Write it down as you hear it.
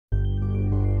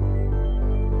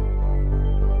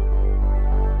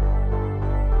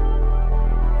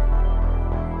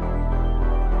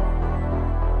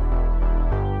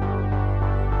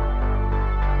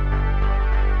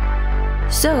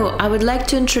So, I would like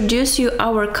to introduce you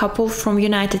our couple from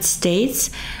United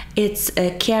States. It's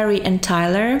Keri and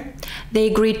Tyler. They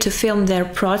agreed to film their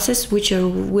process,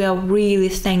 we are really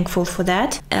thankful for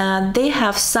that. They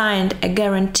have signed a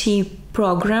guarantee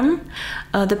program,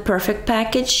 the Perfect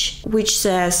package, which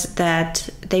says that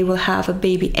they will have a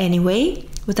baby anyway,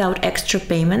 without extra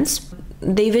payments.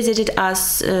 They visited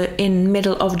us in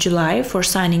middle of July for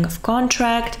signing of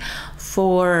contract,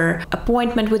 for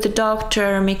appointment with the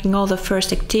doctor, making all the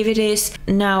first activities.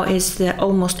 Now is the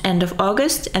almost end of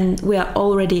August and we are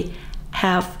already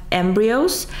have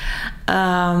embryos.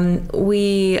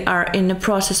 We are in the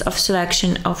process of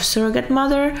selection of surrogate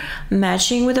mother,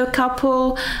 matching with a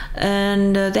couple,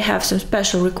 and they have some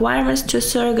special requirements to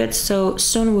surrogates, so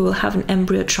soon we will have an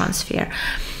embryo transfer.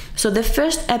 So the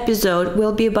first episode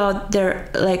will be about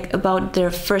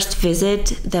their first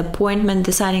visit, the appointment,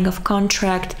 the signing of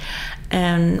contract,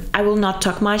 and I will not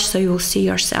talk much, so you will see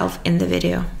yourself in the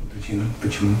video. And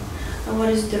what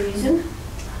is the reason?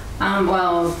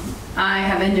 Well, I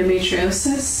have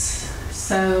endometriosis,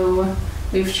 so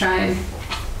we've tried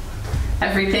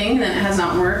everything and it has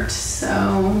not worked,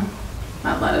 so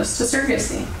that led us to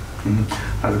surrogacy.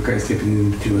 А какая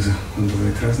степень эндометриоза? Он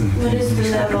бывает разный. What is the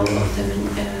level of the,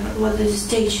 what is the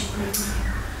stage?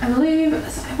 I believe,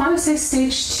 I want to say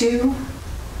stage 2, I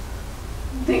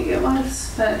think it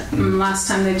was, but last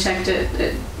time they checked it,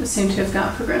 it seemed to have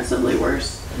got progressively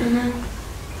worse.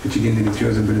 Очаги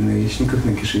эндометриоза были на яичниках,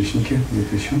 на кишечнике,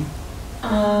 где-то еще?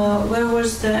 Where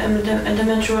was the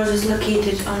endometriosis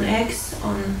located? On eggs?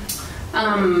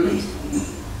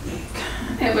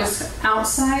 It was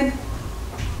outside.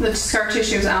 The scar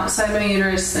tissue was outside my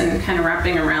uterus and kind of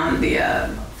wrapping around the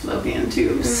fallopian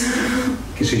tubes.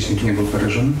 Кишечник не был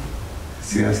поражен?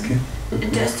 Связки?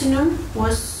 Intestinum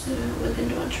was with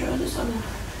endometriosis on it?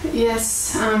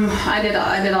 Yes, I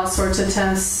did all sorts of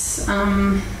tests.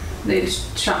 They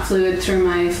shot fluid through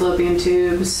my fallopian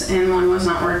tubes and one was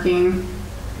not working.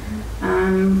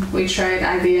 We tried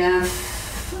IVF,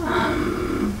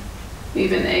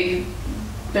 even egg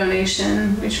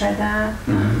donation, we tried that.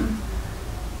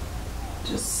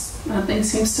 Just nothing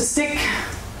seems to stick.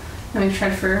 And we've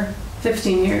tried for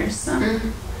 15 years.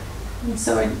 And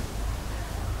so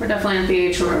we're definitely at the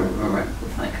age where we're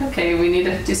like, okay, we need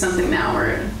to do something now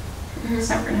or it's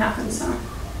never going to happen. So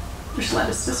just let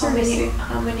us to surrogacy.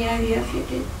 How many IVF you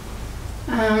did?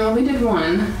 We did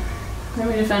one. Then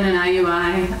we did an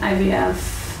IUI, IVF.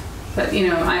 But you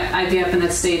know, IVF in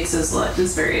the States is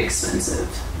very expensive.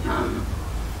 And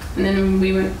then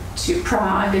we went to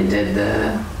Prague and did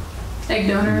the egg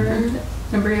donor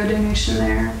embryo donation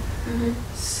there.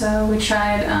 So we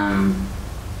tried,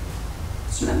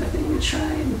 what's another thing we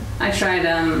tried? I tried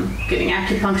getting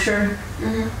acupuncture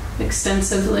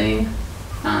extensively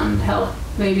to help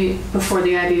maybe before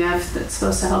the IVF that's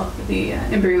supposed to help the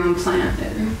embryo implant.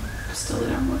 It still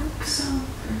didn't work. So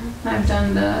I've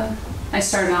done I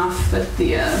started off with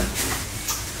the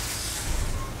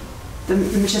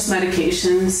just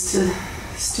medications to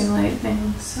stimulate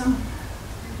things. So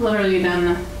literally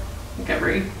done like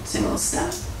every single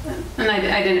step. And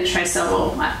I didn't try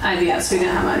several IVFs. We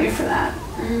didn't have money for that.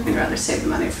 We'd rather save the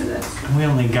money for this. We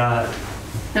only got.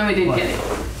 No, we didn't get it.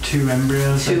 2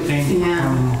 embryos, I think,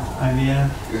 from IVF.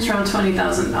 It's around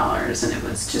 $20,000, and it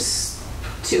was just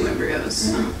 2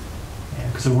 embryos. Yeah,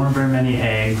 because there weren't very many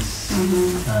eggs.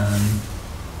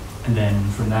 And then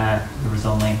from that, there was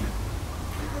only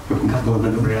a couple of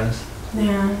embryos.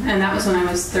 Yeah, and that was when I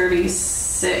was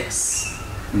 36.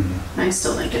 I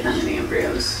still didn't get that many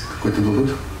embryos.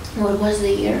 What was the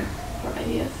year for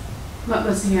IVF? What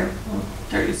was the year? Well,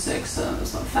 36, so that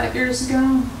was about 5 years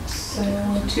ago. So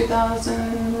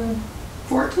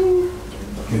 2014.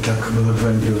 Итак, было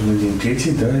 2 эмбриона на день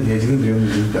 3, да, и 1 эмбрион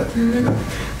на день 5. Да.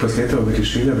 После этого вы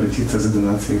решили обратиться за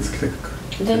донацией яйцеклеток.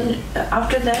 Then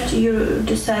after that you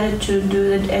decided to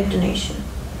do the egg donation?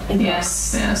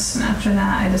 Yes. And after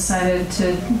that I decided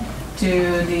to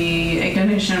do the egg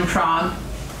donation in Prague.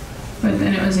 But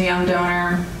then it was a young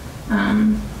donor.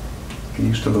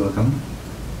 И что было там?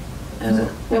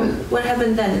 What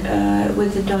happened then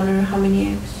with the donor? How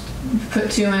many eggs? Put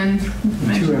 2 in.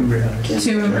 2 embryos.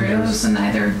 2 embryos and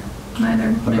neither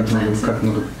implants.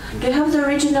 Do you have the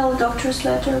original doctor's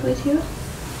letter with you?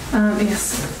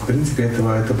 Yes. В принципе,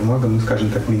 эта бумага, ну,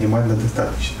 скажем так, минимально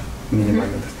достаточно.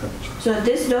 So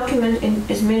this document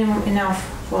is minimum enough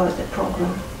for the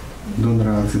program.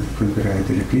 Донора подбирает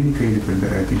или клиника, или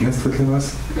подбирает агентство для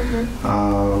вас.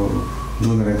 А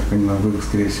донора, я так понимаю, вы,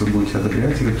 скорее всего, будете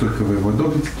одобрять, или только вы его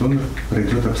одобрите, донор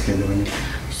пройдет обследование.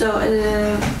 So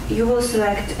you will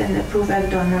select and approve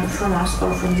egg donor from us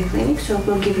or from the clinic, so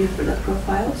we'll give you the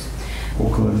profiles.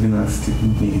 Около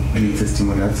 12 дней длится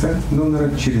стимуляция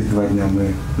донора. Через 2 дня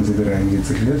мы забираем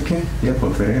яйцеклетки и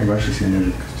оплодотворяем вашей сильной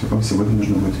жидкостью. Вам сегодня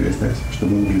нужно будет ее сдать,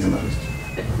 чтобы мы могли заморозить.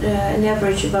 On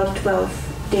average about 12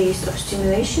 days of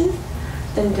stimulation,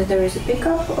 then there is a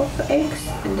pickup of eggs,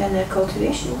 and then a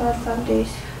cultivation about 5 days.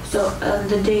 So on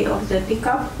the day of the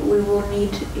pickup, we will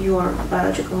need your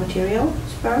biological material,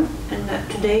 sperm, and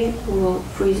today we will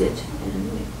freeze it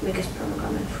and make a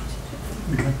spermogram and freeze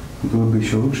it. Okay. Было бы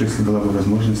еще лучше, если была бы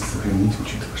возможность сохранить,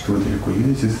 учитывая, что вы далеко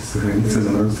едете, сохраниться,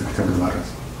 заморозиться хотя бы 2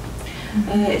 раза.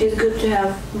 It is good to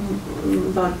have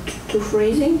about 2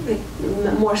 freezing,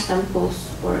 like more samples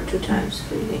or 2 times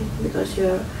freezing, because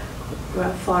you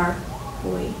are far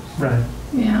away. Right.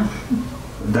 Yeah.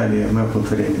 Далее мы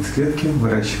оплодотворяем яйцеклетки,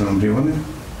 выращиваем эмбрионы,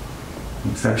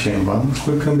 сообщаем вам,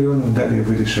 сколько эмбрионов. Далее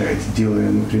вы решаете,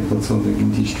 делаем преимплантационный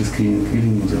генетический скрининг или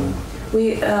не делаем.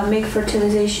 We make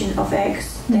fertilization of eggs,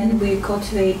 then we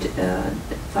cultivate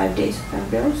 5 days of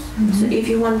embryos. So if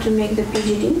you want to make the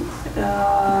PGD,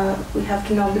 we have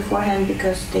to know beforehand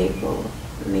because they will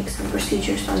make some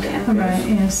procedures on the embryos. Right.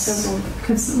 Yes.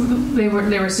 Because they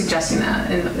were suggesting that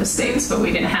in the States, but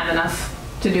we didn't have enough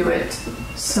to do it.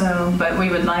 So, but we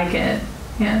would like it.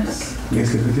 Yes.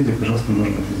 Если хотите, пожалуйста,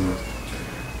 можно это сделать.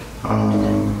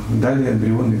 Далее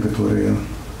эмбрионы, которые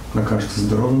окажутся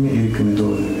здоровыми и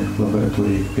рекомендованными в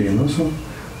лаборатории к переносу,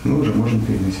 мы уже можем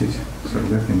переносить к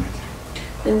суррогатной матери.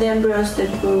 And the embryos that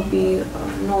will be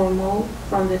normal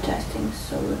from the testing,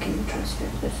 so we can transfer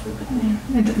this.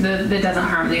 It doesn't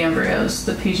harm the embryos,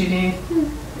 the PGD.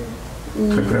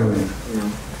 Как правило, нет. No.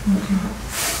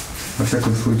 Во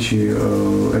всяком случае,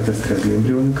 это стресс для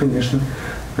эмбриона, конечно,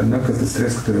 однако это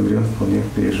стресс, который эмбрион вполне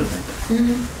переживает.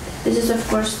 This is of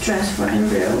course stress for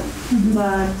embryo,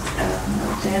 but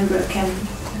the embryo can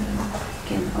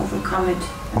overcome it.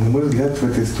 На мой взгляд, в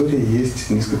этой истории есть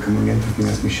несколько моментов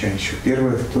меня смущающих.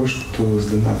 Первое – это то, что с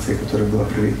донацией, которая была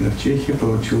проведена в Чехии,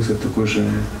 получился такой же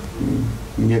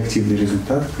неактивный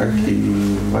результат, как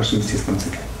и в вашем естественном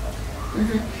цикле.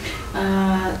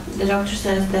 The doctor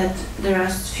says that there are a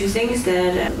few things that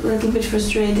are a little bit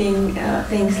frustrating,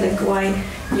 things like why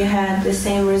you had the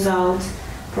same result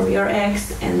from your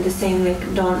eggs and the same like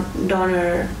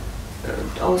donor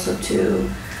also to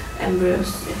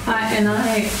embryos.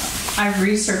 I've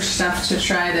researched stuff to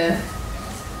try to,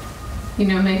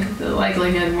 make the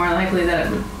likelihood more likely that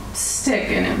it would stick,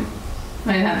 and it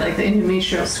might have like the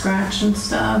endometrial scratch and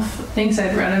stuff, things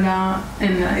I'd read about,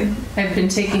 and I've been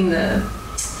taking the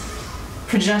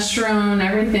progesterone,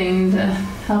 everything to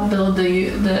help build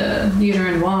the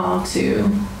uterine wall to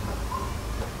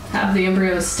have the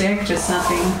embryo stick, just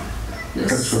nothing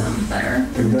better.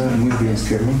 Тогда мы берем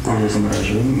сперму, мы ее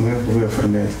замораживаем, вы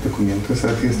оформляете документы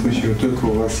соответствующие. Только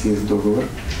у вас есть договор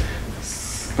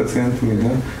с пациентами,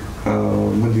 да,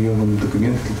 мы даем вам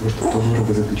документы для того, чтобы договор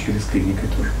вы заключили с клиникой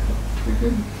тоже.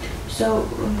 So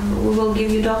we will give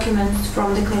you documents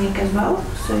from the clinic as well,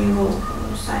 so you will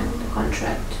sign the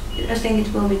contract. I think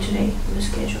it will be today on the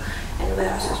schedule, and with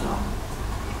us as well.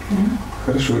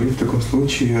 Хорошо, и в таком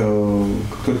случае,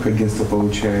 как только агентство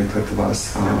получает от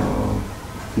вас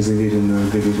заверенную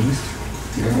доверенность,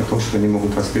 о том, что они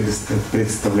могут вас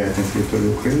представлять на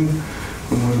территории Украины,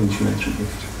 мы можем начинать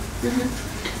работать.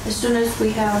 As soon as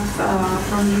we have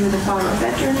from you the power of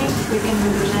attorney, we can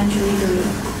represent you legally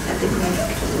at the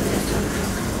clinic.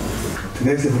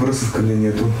 Тогда, если вопросов ко мне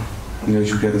нету, мне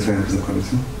очень приятно с вами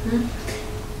познакомиться.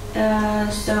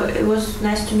 So it was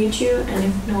nice to meet you, and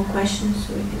if no questions,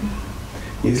 we can.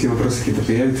 Если вопросы какие-то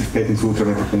появятся в пятницу утром,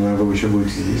 я так понимаю, вы еще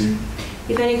будете здесь.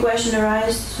 If any question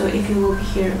arises, so if you will be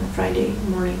here on Friday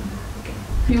morning. Okay.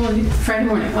 You will be Friday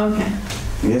morning. Okay.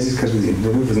 Я здесь каждый день, но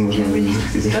вы, возможно, вы не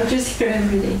захотите. Doctor's here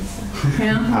every day.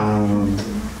 Yeah.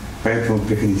 Поэтому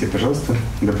приходите, пожалуйста,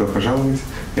 добро пожаловать.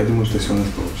 Я думаю, что все у нас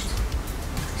получится.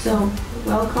 So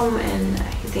welcome, and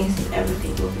he thinks that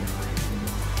everything will be fine.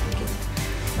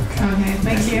 Okay.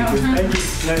 Thank you. Thank you.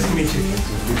 Nice to meet you.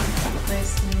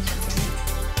 Nice to meet you.